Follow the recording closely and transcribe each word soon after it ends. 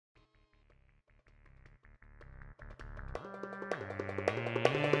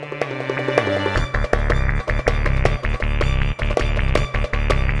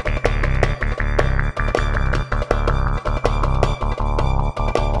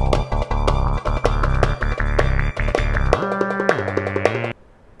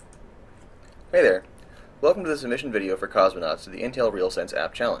Welcome to the submission video for CosmoKnots to the Intel Realsense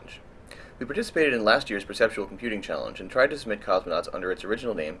App Challenge. We participated in last year's Perceptual Computing Challenge and tried to submit CosmoKnots under its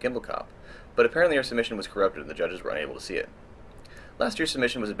original name, GimbalCop, but apparently our submission was corrupted and the judges were unable to see it. Last year's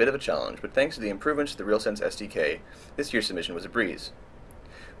submission was a bit of a challenge, but thanks to the improvements to the Realsense SDK, this year's submission was a breeze.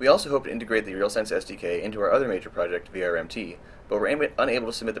 We also hope to integrate the Realsense SDK into our other major project, VRMT, but were unable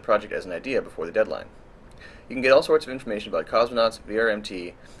to submit the project as an idea before the deadline. You can get all sorts of information about CosmoKnots,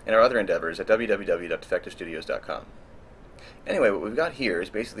 VRMT, and our other endeavors at www.defectivestudios.com. Anyway, what we've got here is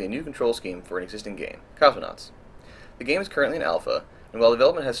basically a new control scheme for an existing game, CosmoKnots. The game is currently in alpha, and while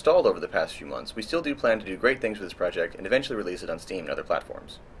development has stalled over the past few months, we still do plan to do great things with this project and eventually release it on Steam and other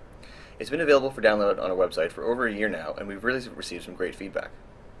platforms. It's been available for download on our website for over a year now, and we've really received some great feedback.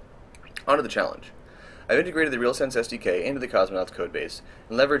 On to the challenge. I've integrated the Realsense SDK into the CosmoKnots codebase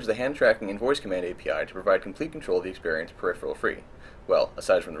and leveraged the hand tracking and voice command API to provide complete control of the experience peripheral-free. Well,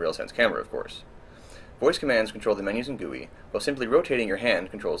 aside from the Realsense camera, of course. Voice commands control the menus and GUI, while simply rotating your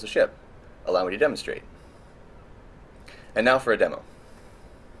hand controls the ship. Allow me to demonstrate. And now for a demo.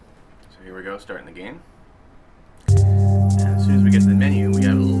 So here we go, starting the game. And as soon as we get to the menu, we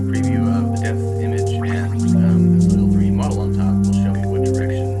have a little preview of the depth image, and this little green model on top will show me what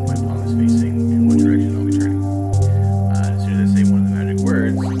direction my palm is facing and what direction I'll be turning. As soon as I say one of the magic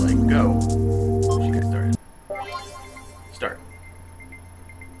words, like go, we should get started. Start.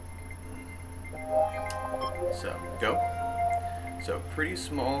 So, go. So, pretty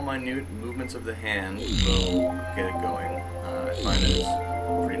small, minute movements of the hand will get it going. I find that it's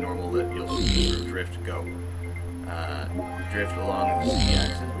pretty normal that you'll sort of drift, go. Drift along the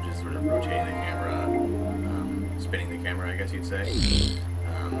Z-axis, which is sort of rotating the camera, spinning the camera, I guess you'd say.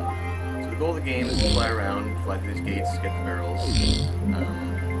 So the goal of the game is to fly around, fly through these gates, get the barrels,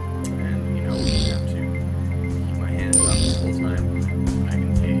 and, you know, you have to keep my hands up the whole time. I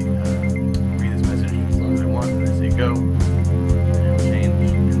can read this message as long as I want, and I say go, and it'll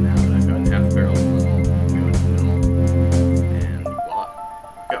change, and now that I've gotten half the barrel level, go into the middle, and voila,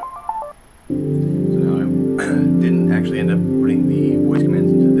 go. So now I didn't actually end up putting the voice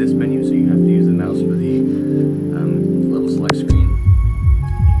commands into this menu, so you have to use the mouse for the level select screen. You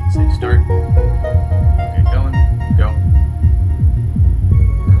can say start, get going, go.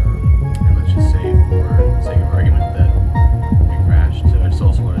 And let's just say, for the sake of argument, that it crashed. So I just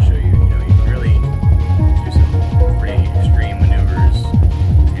also want to show you, you can really do some pretty extreme maneuvers,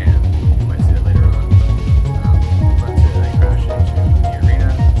 and you might see that later on. Let's say that I crash into the arena,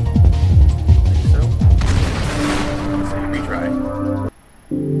 like so. Let's say retry.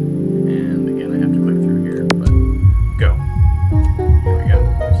 And again, I have to click through here, but go. Here we go.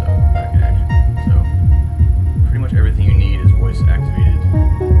 So, back in action. So, pretty much everything you need is voice activated,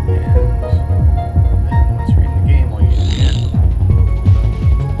 and then once you're in the game, all you need is the end.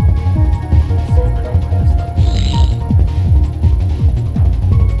 Let's see if I can find this level.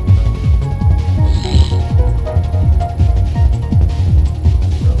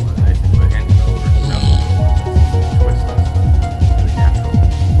 So, one of the nice things about hand control versus mouse control is it's twistless, really natural.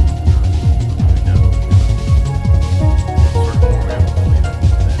 Even though it's sort of more manipulated than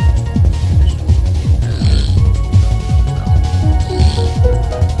traditional competitors.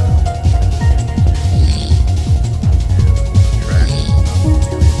 Track is not really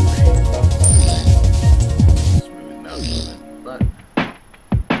a smooth mouse movement, but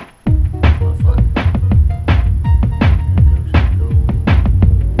a lot of fun.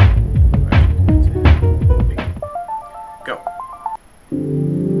 Go.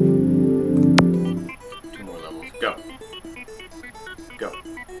 Two more levels. Go. Go.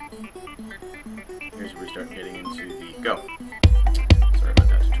 Here's where we start getting into the go. Sorry about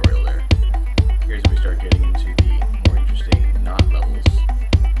that tutorial there. Here's where we start getting into the more interesting not levels.